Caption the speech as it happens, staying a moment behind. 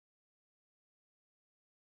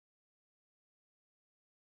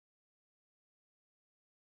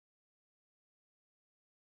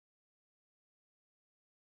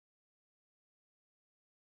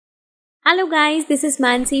Hello guys, this is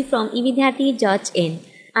Mansi from evidyarthi.in।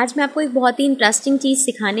 आज मैं आपको एक बहुत ही इंटरेस्टिंग चीज़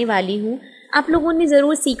सिखाने वाली हूँ। आप लोगों ने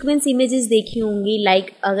ज़रूर सीक्वेंस इमेजेस देखी होंगी,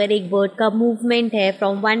 लाइक अगर एक बर्ड का मूवमेंट है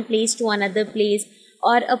from one place to another place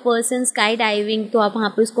और अ पर्सन स्काई डाइविंग, तो आप वहाँ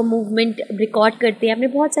पे उसको मूवमेंट रिकॉर्ड करते हैं। आपने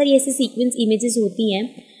बहुत सारी ऐसी सीक्वेंस इमेजेस होती हैं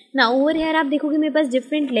ना। ओवर हेयर आप देखोगे मेरे पास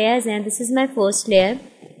डिफरेंट लेयर्स हैं। This is my first layer,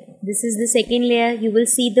 this is the second layer. You will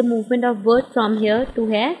see the movement of bird from here to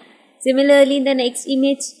hair. Similarly, in the next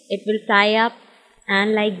image, it will fly up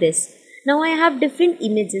and like this. Now I have different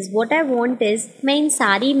images. What I want is मैं इन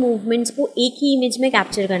सारी movements को एक ही image में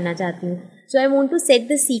capture करना चाहती हूँ. So I want to set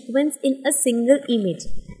the sequence in a single image.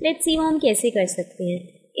 Let's see वो हम कैसे कर सकते हैं.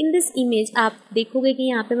 In this image आप देखोगे कि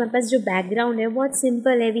यहाँ पे हमारे पास जो background है बहुत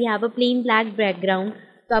simple है. We have a plain black background.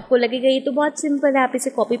 तो आपको लगेगा ये तो बहुत सिंपल है, आप इसे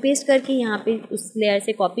कॉपी पेस्ट करके यहाँ पे उस लेयर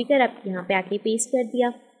से कॉपी कर आप यहाँ पे आके पेस्ट कर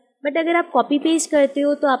दिया। बट अगर आप कॉपी पेस्ट करते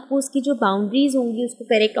हो तो आपको उसकी जो बाउंड्रीज होंगी उसको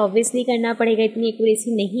करेक्ट ऑब्वियसली करना पड़ेगा, इतनी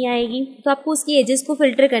एक्यूरेसी नहीं आएगी, तो आपको उसकी एजेस को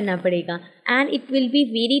फिल्टर करना पड़ेगा and it will be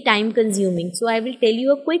very time consuming. So I will tell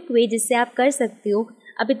you a quick way जिससे आप कर सकते हो।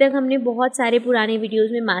 अभी तक हमने बहुत सारे पुराने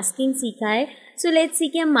वीडियोज़ में मास्किंग सीखा है, सो लेट्स सी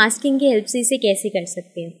कि हम मास्किंग की हेल्प से इसे कैसे कर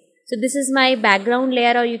सकते हैं। So this is my background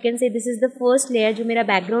layer और you can say this is the first layer जो मेरा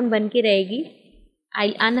बैकग्राउंड बन के रहेगी।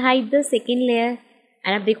 आई unhide the second layer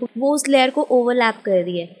and आप देखो वो उस लेयर को ओवरलैप कर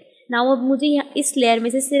रही है। नाउ अब मुझे इस लेयर में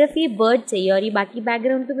से सिर्फ ये बर्ड चाहिए और ये बाकी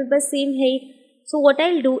बैकग्राउंड तो मेरे पास सेम है ही। So what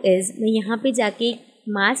I will do is मैं यहाँ पे जाके एक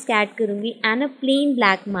मास्क ऐड करूँगी and a plain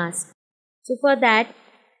black mask. So for that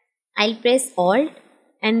I will press alt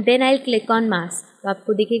and then I will click on mask. तो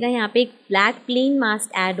आपको दिखेगा यहाँ पे एक ब्लैक प्लेन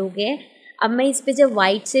मास्क ऐड हो गया है। अब मैं इस पर जब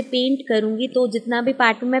वाइट से पेंट करूँगी तो जितना भी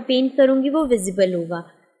पार्ट में मैं पेंट करूँगी वो विजिबल होगा।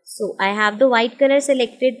 सो I have the white colour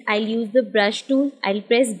selected, I will use the brush tool, I will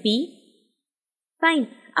press B. Fine.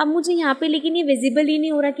 अब मुझे यहाँ पे लेकिन ये विजिबल ही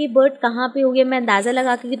नहीं हो रहा कि बर्ड कहाँ पे हो गया, मैं अंदाज़ा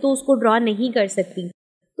लगा के तो उसको ड्रॉ नहीं कर सकती।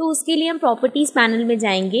 तो उसके लिए हम प्रॉपर्टीज़ पैनल में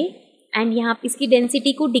जाएंगे एंड यहाँ इसकी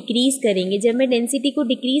डेंसिटी को डिक्रीज़ करेंगे। जब मैं डेंसिटी को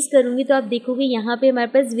डिक्रीज़ करूँगी तो आप देखोगे यहाँ पे हमारे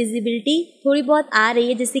पास विजिबिलिटी थोड़ी बहुत आ रही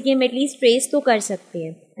है, जिससे कि हम एटलीस्ट ट्रेस तो कर सकते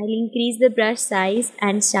हैं। I will increase the brush size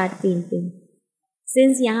and start painting.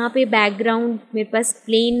 Since यहाँ पे बैकग्राउंड मेरे पास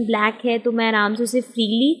प्लेन ब्लैक है तो मैं आराम से उसे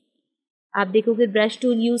फ्रीली आप देखोगे ब्रश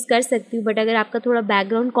टूल यूज़ कर सकती हूँ। बट अगर आपका थोड़ा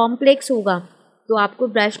बैकग्राउंड कॉम्प्लेक्स होगा तो आपको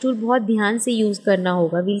ब्रश टूल बहुत ध्यान से यूज़ करना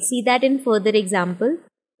होगा। We'll see that in further example.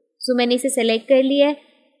 सो मैंने इसे सेलेक्ट कर लिया है।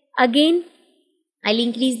 Again I will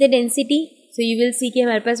increase the density, so you will see कि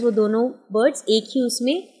हमारे पास वो दोनों बर्ड्स एक ही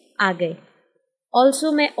उसमें आ गए।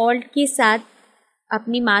 ऑल्सो मैं ऑल्ट के साथ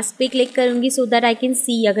अपनी मास्क पे क्लिक करूँगी so that I can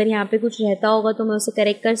see अगर यहाँ पे कुछ रहता होगा तो मैं उसे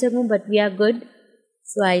करेक्ट कर सकूँ। But we are good,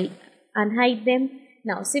 so I unhide them.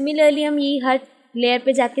 Now similarly हम ये हर लेयर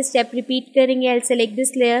पे जाके स्टेप रिपीट करेंगे। I select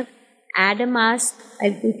this layer, add a mask, I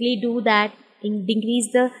quickly do that, increase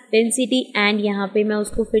the density and यहाँ पे मैं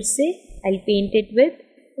उसको फिर से आई paint it with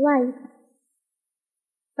white.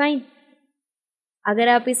 Fine. अगर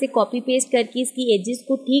आप इसे कॉपी पेस्ट करके इसकी एजेस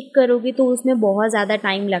को ठीक करोगे तो उसमें बहुत ज़्यादा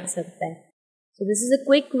टाइम लग सकता है। So this is a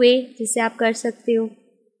quick way जिससे आप कर सकते हो।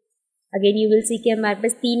 अगेन यू विल सी कि हमारे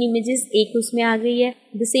पास 3 इमेजेस एक उसमें आ गई है।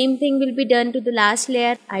 The same thing will be done to the last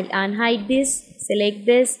layer. I unhide this, select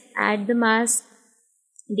this, add the mask,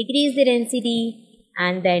 decrease the density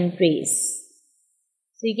and then trace.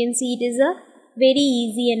 So you can see it is a very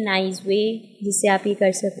easy and nice way जिससे आप ये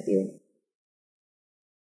कर सकते हो।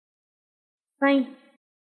 Fine.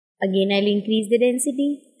 Again I will increase the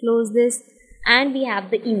density, close this and we have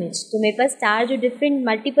the image. तो मेरे पास 4 जो different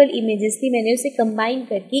multiple images थी मैंने उसे कंबाइन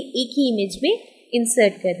करके एक ही इमेज में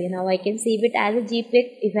इंसर्ट कर दिया। Now I can save it as a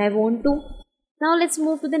JPEG if I want to. Now let's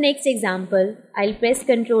move to the next example. I will press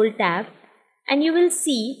control tab and you will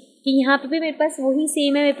see कि यहाँ पे भी मेरे पास वही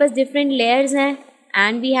सेम है। मेरे पास डिफरेंट लेयर्स हैं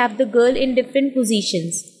and we have the girl in different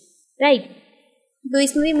positions, right. तो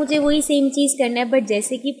इसमें भी मुझे वही सेम चीज़ करना है। बट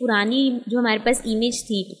जैसे कि पुरानी जो हमारे पास इमेज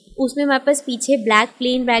थी उसमें हमारे पास पीछे ब्लैक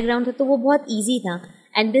प्लेन बैकग्राउंड था तो वो बहुत इजी था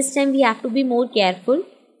and this time we have to be more careful.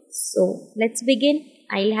 So let's begin.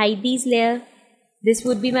 I will hide this layer, this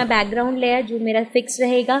would be my background layer जो मेरा फिक्स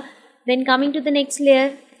रहेगा। Then coming to the next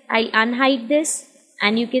layer, I unhide this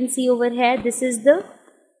and you can see over here this is the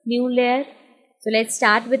new layer. So let's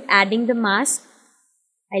start with adding the mask.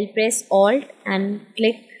 I will press alt and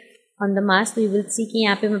click on the mask. You will see कि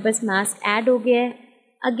यहाँ पे मेरे पास mask add हो गया है।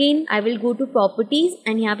 Again I will go to properties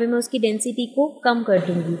and यहाँ पे मैं उसकी डेंसिटी को कम कर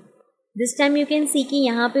दूंगी। This time you can see कि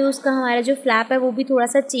यहाँ पे उसका हमारा जो फ्लैप है वो भी थोड़ा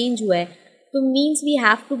सा चेंज हुआ है। तो means we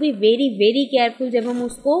have to be very very careful जब हम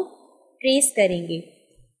उसको ट्रेस करेंगे।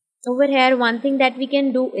 Over here one thing that we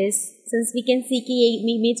can do is, since we can see कि ये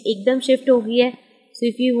इमेज एकदम शिफ्ट हो गई है, so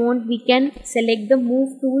if you want we can select the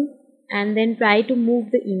move tool and then try to move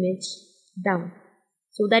the image. down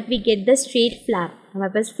so that we get the straight flap.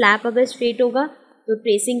 हमारे पास flap अगर straight होगा तो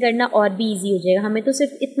ट्रेसिंग करना और भी easy हो जाएगा. हमें तो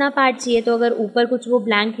सिर्फ इतना पार्ट चाहिए, तो अगर ऊपर कुछ वो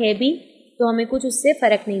blank है भी तो हमें कुछ उससे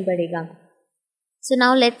फ़र्क नहीं पड़ेगा. So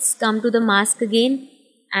now let's come to the mask again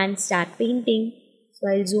and start painting. So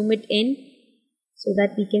I'll zoom it in so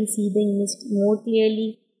that we can see the image more clearly.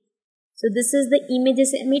 So this is the image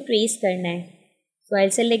जिसे हमें trace करना है. So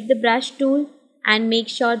I'll select the brush tool and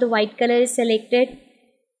make sure the white color is selected.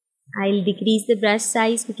 I'll decrease the brush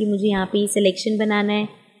size क्योंकि मुझे यहाँ पे selection बनाना है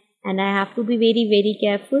and I have to be very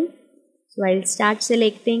careful. So I'll start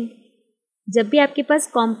selecting. जब भी आपके पास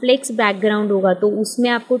complex background होगा तो उसमें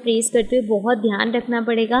आपको ट्रेस करते हुए बहुत ध्यान रखना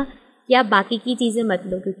पड़ेगा कि आप बाकी की चीज़ें मत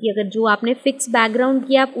लो, क्योंकि अगर जो आपने फिक्स बैकग्राउंड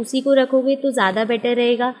किया आप उसी को रखोगे तो ज़्यादा बेटर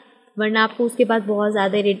रहेगा, वरना आपको उसके बाद बहुत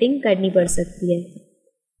ज़्यादा एडिटिंग करनी पड़ सकती है.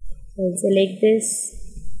 So select this.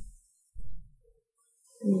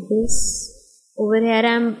 Over here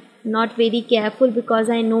I am not very careful because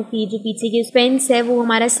I know कि जो पीछे की पेंस है वो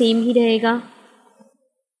हमारा सेम ही रहेगा.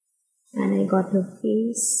 And I got her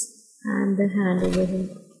face and the hand over here.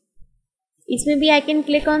 इसमें भी I can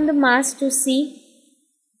click on the mask to see.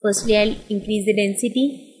 Firstly I'll increase the density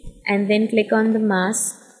and then click on the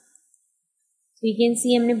mask. So you can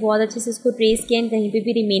see हमने बहुत अच्छे से इसको trace किया, कहीं पे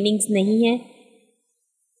भी रिमेनिंग्स नहीं है.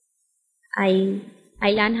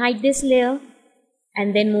 I'll unhide this layer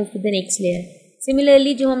and then move to the next layer.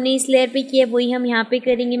 Similarly जो हमने इस लेयर पे किया वही हम यहाँ पे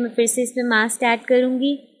करेंगे. मैं फिर से इसमें मास्क ऐड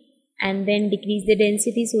करूँगी and then decrease the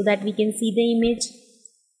density so that we can see the image.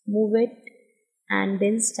 Move it and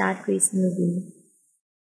then start tracing again.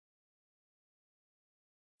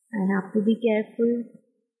 I have to be careful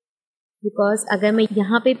because अगर मैं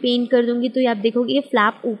यहाँ पे पेंट कर दूँगी तो आप देखोगे ये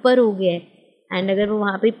फ्लैप ऊपर हो गया है, एंड अगर वो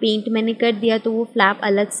वहाँ पे पेंट मैंने कर दिया तो वो फ्लैप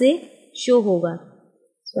अलग से शो होगा.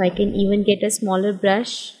 So I can even get a smaller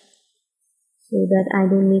brush so that I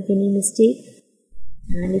don't make any mistake.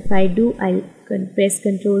 And if I do, I'll press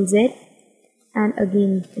Ctrl Z and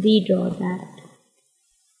again redraw that.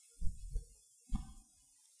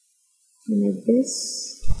 Like this.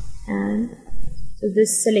 And so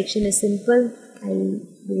this selection is simple. I'll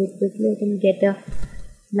do it quickly. I can get a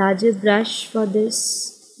larger brush for this,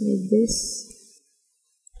 like this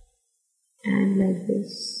and like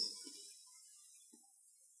this.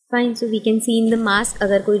 Fine. So we can see in the mask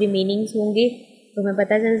अगर कोई remainings होंगे तो हमें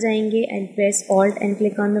पता चल जाएंगे. And press alt and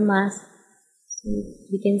click on the mask.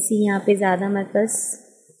 We can see यहाँ पे ज़्यादा हमारे पास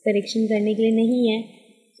करेक्शन करने के लिए नहीं है.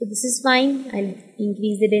 So this is fine. I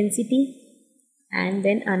increase the density and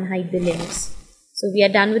then unhide the layers. So we are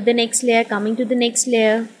done with the next layer. Coming to the next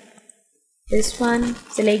layer, this one,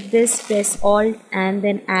 select this, press alt and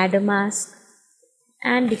then add a mask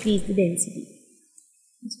and decrease the density.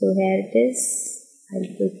 So here it is. I'll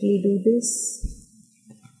quickly do this.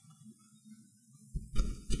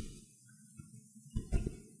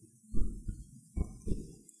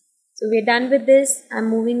 So we're done with this. I'm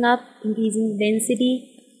moving up, increasing the density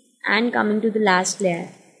and coming to the last layer.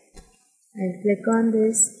 I'll click on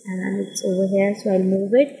this and it's over here, so I'll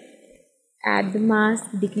move it, add the mask,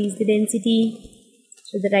 decrease the density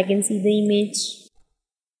so that I can see the image,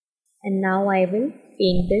 and now I will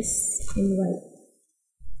paint this in white.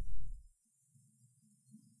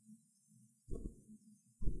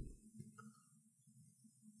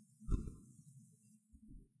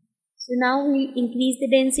 So now we'll increase the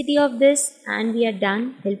density of this and we are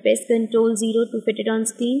done. I'll press Ctrl 0 to fit it on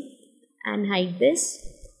screen and hide this.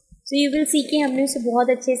 So you will see कि हमने उसे बहुत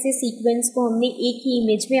अच्छे से sequence को हमने एक ही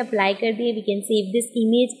image में अप्लाई कर दिया. We can save this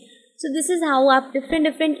image. So this is how आप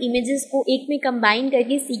different images को एक में combine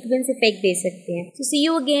करके sequence effect दे सकते हैं. So see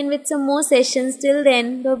you again with some more sessions. Till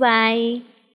then, bye bye.